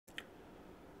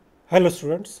Hello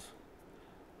students,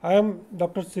 I am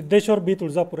Dr. Siddheshwar B.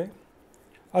 Tuljapure,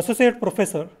 Associate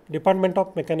Professor, Department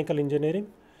of Mechanical Engineering,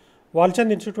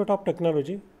 Walchand Institute of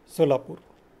Technology, Solapur.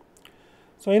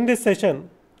 So in this session,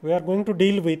 we are going to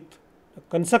deal with the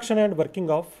construction and working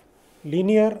of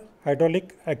linear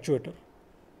hydraulic actuator.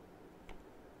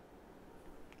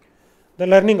 The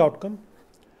learning outcome.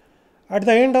 At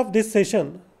the end of this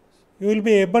session, you will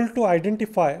be able to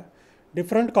identify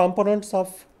different components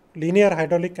of linear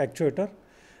hydraulic actuator,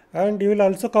 and you will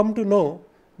also come to know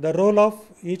the role of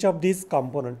each of these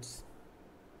components.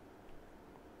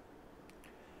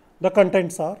 The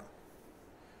contents are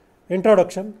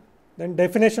introduction, then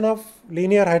definition of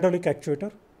linear hydraulic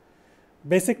actuator,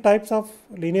 basic types of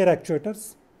linear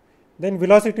actuators, then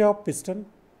velocity of piston,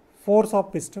 force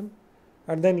of piston,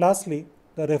 and then lastly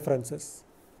the references.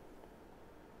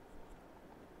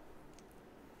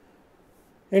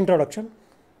 Introduction.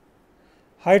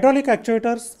 Hydraulic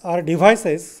actuators are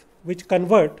devices which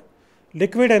convert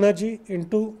liquid energy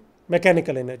into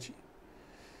mechanical energy.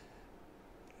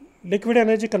 Liquid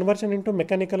energy conversion into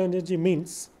mechanical energy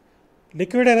means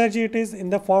liquid energy it is in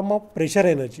the form of pressure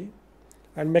energy,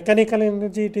 and mechanical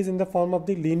energy it is in the form of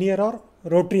the linear or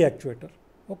rotary actuator.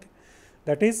 Okay,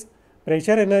 that is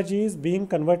pressure energy is being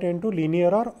converted into linear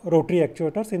or rotary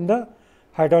actuators in the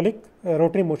hydraulic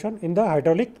rotary motion in the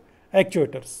hydraulic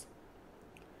actuators.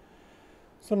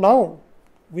 So now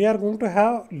we are going to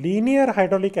have linear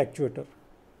hydraulic actuator,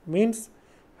 means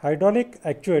hydraulic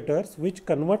actuators which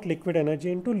convert liquid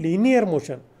energy into linear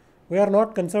motion. We are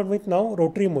not concerned with now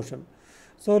rotary motion.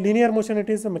 So linear motion it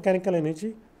is a mechanical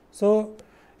energy. So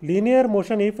linear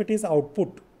motion, if it is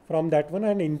output from that one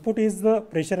and input is the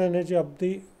pressure energy of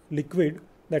the liquid,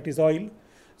 that is oil.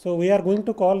 So we are going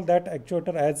to call that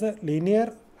actuator as a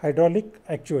linear hydraulic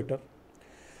actuator.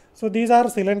 So these are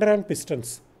cylinder and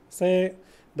pistons, say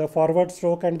the forward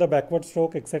stroke and the backward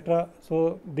stroke, etc.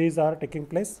 So these are taking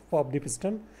place for the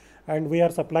piston, and we are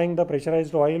supplying the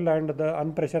pressurized oil, and the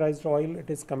unpressurized oil it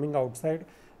is coming outside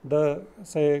the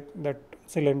say that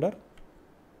cylinder.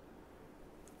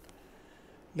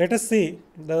 Let us see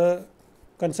the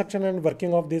construction and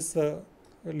working of this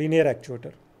linear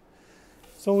actuator.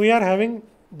 So we are having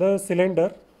the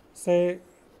cylinder, say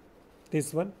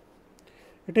this one.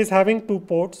 It is having two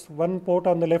ports, one port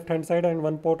on the left hand side and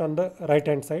one port on the right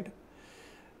hand side.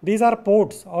 These are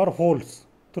ports or holes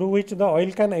through which the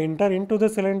oil can enter into the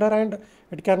cylinder and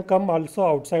it can come also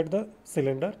outside the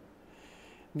cylinder.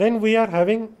 Then we are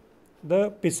having the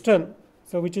piston,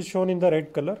 so which is shown in the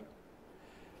red color.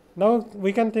 Now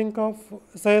we can think of,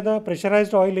 say, the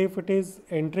pressurized oil, if it is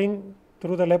entering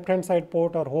through the left hand side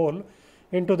port or hole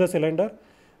into the cylinder,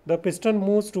 the piston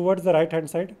moves towards the right hand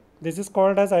side. This is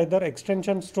called as either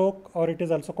extension stroke, or it is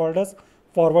also called as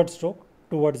forward stroke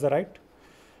towards the right.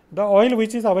 The oil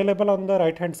which is available on the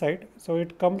right hand side, so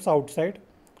it comes outside,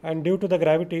 and due to the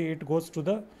gravity it goes to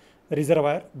the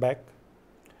reservoir back.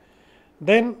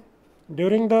 Then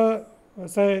during the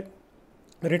say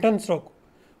return stroke,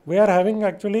 we are having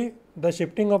actually the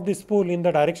shifting of the spool in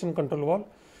the direction control valve.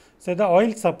 So the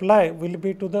oil supply will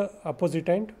be to the opposite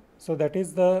end, so that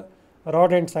is the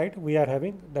rod end side we are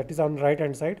having, that is on the right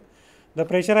hand side. The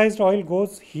pressurized oil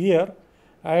goes here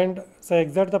and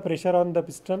exert the pressure on the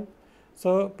piston.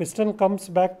 So piston comes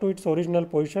back to its original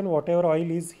position, whatever oil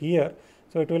is here,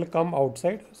 so it will come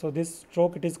outside. So this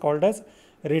stroke it is called as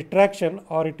retraction,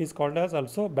 or it is called as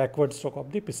also backward stroke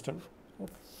of the piston.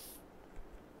 Okay.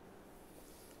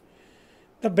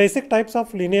 The basic types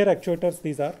of linear actuators,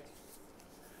 these are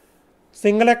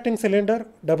single acting cylinder,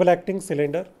 double acting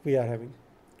cylinder we are having.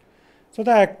 So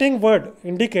the acting word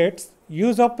indicates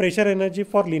use of pressure energy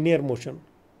for linear motion.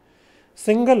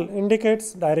 Single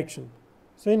indicates direction.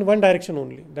 So in one direction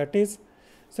only, that is,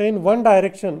 so in one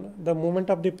direction the movement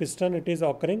of the piston it is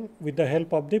occurring with the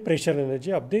help of the pressure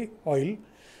energy of the oil.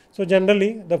 So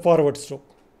generally the forward stroke.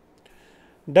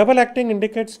 Double acting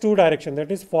indicates two direction, that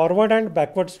is forward and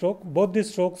backward stroke. Both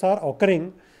these strokes are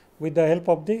occurring with the help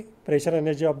of the pressure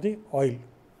energy of the oil.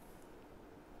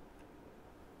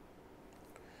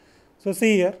 So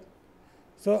see here,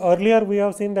 so earlier we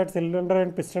have seen that cylinder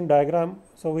and piston diagram,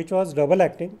 so which was double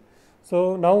acting.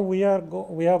 So now we have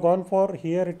gone for,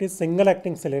 here it is single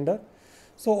acting cylinder.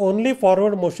 So only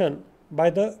forward motion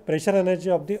by the pressure energy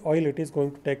of the oil it is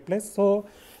going to take place. So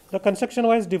the construction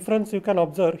wise difference you can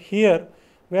observe here,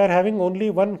 we are having only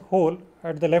one hole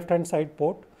at the left hand side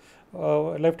port,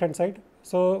 left hand side.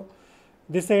 So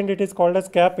this end it is called as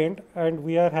cap end, and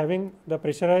we are having the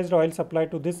pressurized oil supply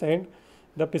to this end.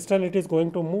 The piston it is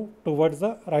going to move towards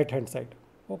the right hand side.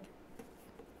 Okay.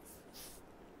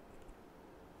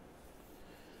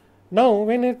 Now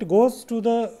when it goes to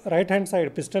the right hand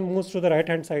side, piston moves to the right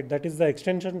hand side, that is the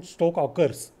extension stroke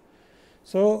occurs.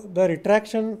 So the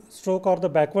retraction stroke or the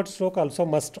backward stroke also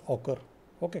must occur.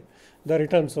 Okay, the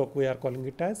return stroke we are calling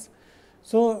it as.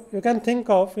 So you can think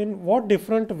of in what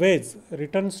different ways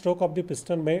return stroke of the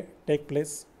piston may take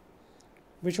place.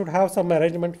 We should have some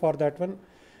arrangement for that one,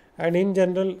 and in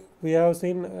general we have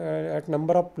seen at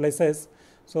number of places.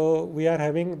 So we are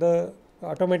having the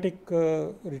automatic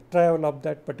retrieval of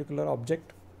that particular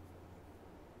object.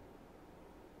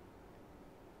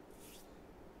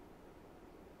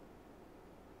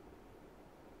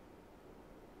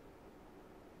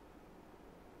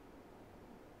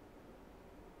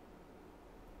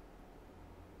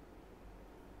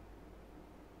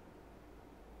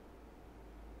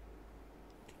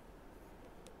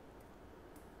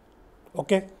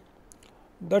 Okay,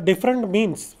 the different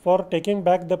means for taking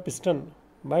back the piston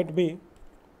might be,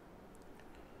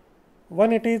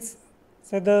 one, it is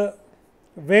say the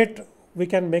weight we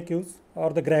can make use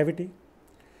or the gravity.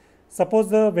 Suppose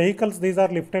the vehicles, these are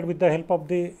lifted with the help of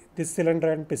this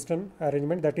cylinder and piston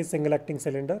arrangement, that is single acting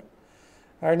cylinder,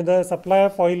 and the supply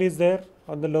of oil is there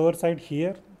on the lower side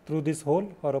here through this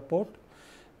hole or a port.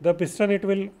 The piston, it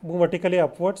will move vertically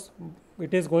upwards.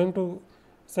 It is going to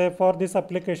say for this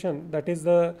application, that is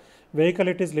the vehicle,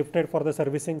 it is lifted for the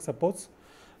servicing suppose.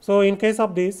 So in case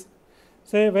of this,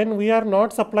 say when we are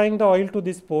not supplying the oil to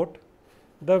this port,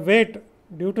 the weight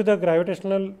due to the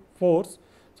gravitational force,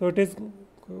 so it is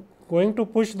going to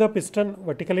push the piston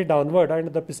vertically downward,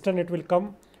 and the piston, it will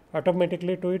come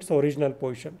automatically to its original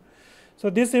position. So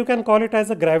this you can call it as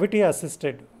a gravity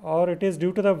assisted, or it is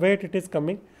due to the weight it is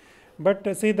coming.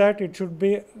 But see that it should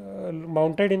be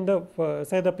mounted in the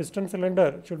say the piston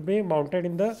cylinder should be mounted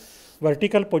in the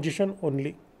vertical position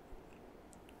only.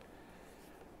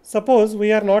 Suppose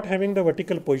we are not having the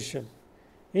vertical position.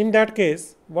 In that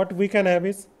case, what we can have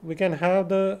is, we can have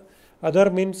the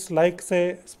other means like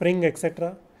say spring,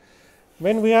 etc.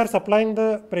 When we are supplying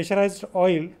the pressurized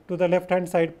oil to the left hand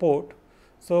side port,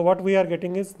 so what we are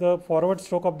getting is the forward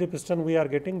stroke of the piston we are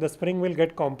getting, the spring will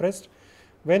get compressed.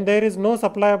 When there is no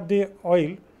supply of the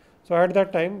oil, so at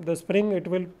that time the spring, it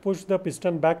will push the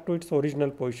piston back to its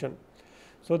original position.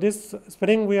 So this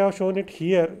spring we have shown it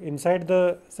here inside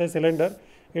the say cylinder.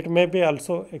 It may be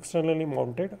also externally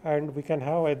mounted, and we can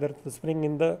have either the spring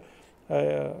in the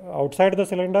outside the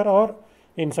cylinder or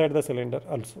inside the cylinder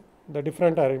also. The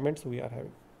different arrangements we are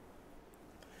having.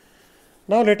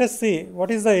 Now let us see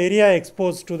what is the area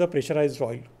exposed to the pressurized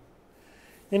oil.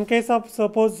 In case of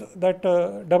suppose that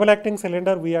double acting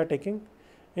cylinder we are taking,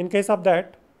 in case of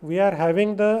that we are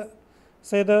having the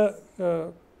say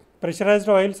the pressurized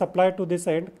oil supplied to this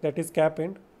end, that is cap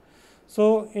end.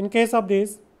 So in case of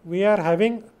this, we are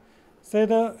having say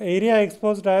the area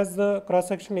exposed as the cross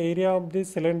section area of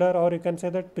this cylinder, or you can say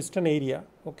that piston area.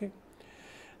 Okay,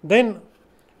 then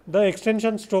the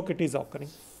extension stroke it is occurring.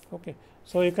 Okay,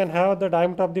 so you can have the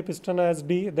diameter of the piston as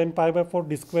d, then pi by 4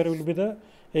 d square will be the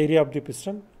area of the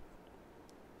piston.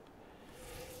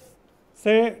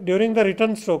 Say during the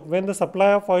return stroke, when the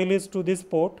supply of oil is to this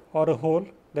port or a hole,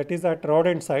 that is at rod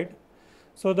end side,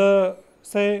 so the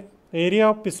say area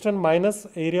of piston minus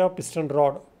area of piston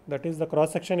rod, that is the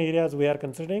cross section area as we are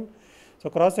considering. So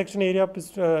cross section area of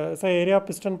piston, say area of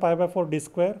piston pi by 4 d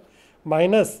square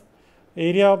minus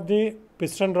area of the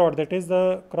piston rod, that is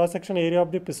the cross section area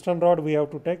of the piston rod we have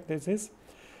to take. This is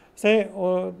say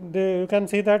you can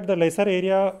see that the lesser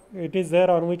area it is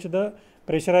there on which the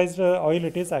pressurized oil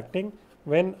it is acting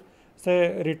when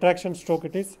say retraction stroke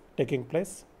it is taking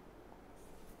place.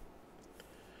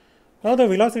 Now the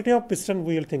velocity of piston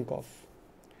we will think of.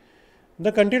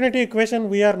 The continuity equation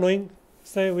we are knowing,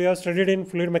 say we have studied in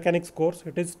fluid mechanics course,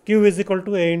 it is Q is equal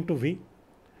to A into V.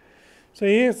 So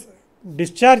if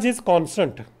discharge is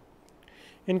constant,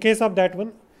 in case of that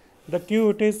one, the Q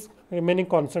it is remaining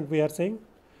constant we are saying.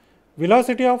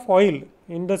 Velocity of oil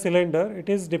in the cylinder, it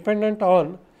is dependent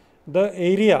on the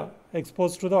area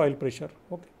exposed to the oil pressure.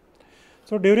 Okay.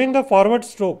 So during the forward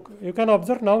stroke, you can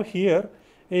observe now here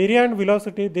area and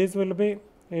velocity, these will be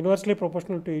inversely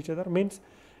proportional to each other. Means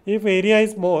if area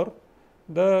is more,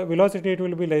 the velocity it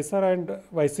will be lesser, and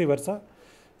vice versa.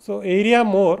 So area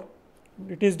more,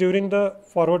 it is during the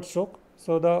forward stroke.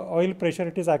 So the oil pressure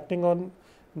it is acting on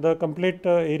the complete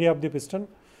area of the piston.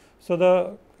 So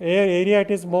the area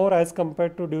it is more as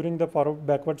compared to during the forward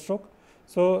backward stroke.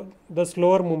 So the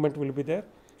slower movement will be there,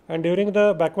 and during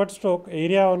the backward stroke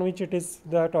area on which it is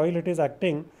that oil it is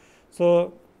acting,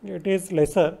 so it is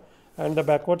lesser, and the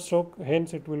backward stroke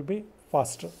hence it will be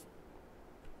faster.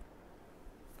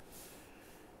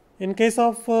 In case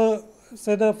of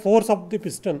say the force of the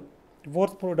piston,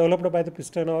 developed by the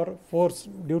piston or force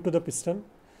due to the piston.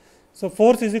 So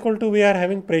force is equal to, we are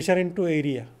having pressure into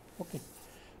area. Okay.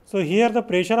 So here the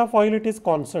pressure of oil, it is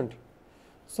constant.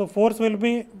 So force will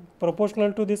be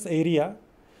proportional to this area.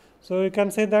 So you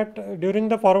can say that during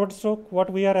the forward stroke, what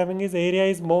we are having is area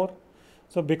is more.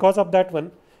 So because of that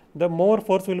one, the more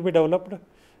force will be developed.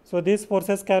 So these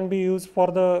forces can be used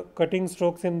for the cutting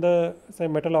strokes in the, say,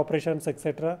 metal operations,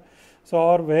 etc. So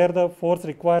or where the force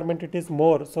requirement it is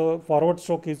more, so forward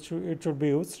stroke it should be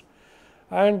used.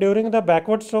 And during the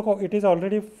backward stroke, it is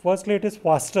already, firstly it is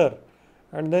faster,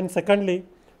 and then secondly,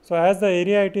 so as the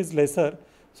area it is lesser,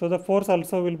 so the force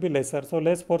also will be lesser. So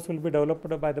less force will be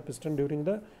developed by the piston during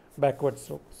the backward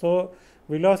stroke. So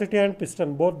velocity and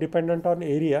piston both dependent on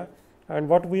area, and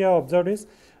what we have observed is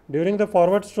during the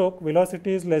forward stroke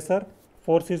velocity is lesser,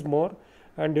 force is more,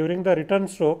 and during the return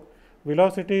stroke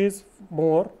velocity is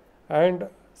more and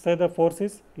say the force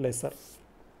is lesser.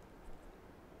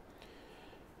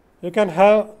 You can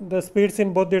have the speeds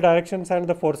in both the directions and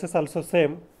the forces also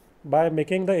same by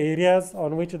making the areas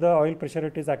on which the oil pressure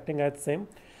it is acting as same.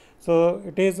 So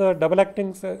it is a double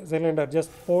acting cylinder, just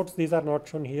ports, these are not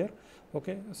shown here.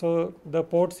 Okay, so the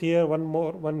ports here, one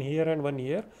more, one here and one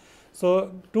here.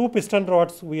 So two piston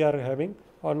rods we are having,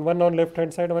 on one on left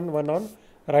hand side, one on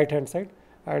right hand side,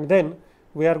 and then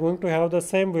we are going to have the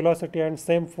same velocity and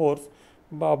same force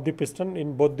of the piston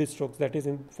in both the strokes, that is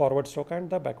in forward stroke and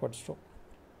the backward stroke.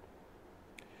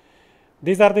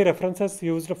 These are the references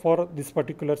used for this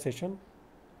particular session.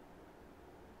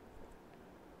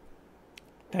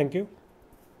 Thank you.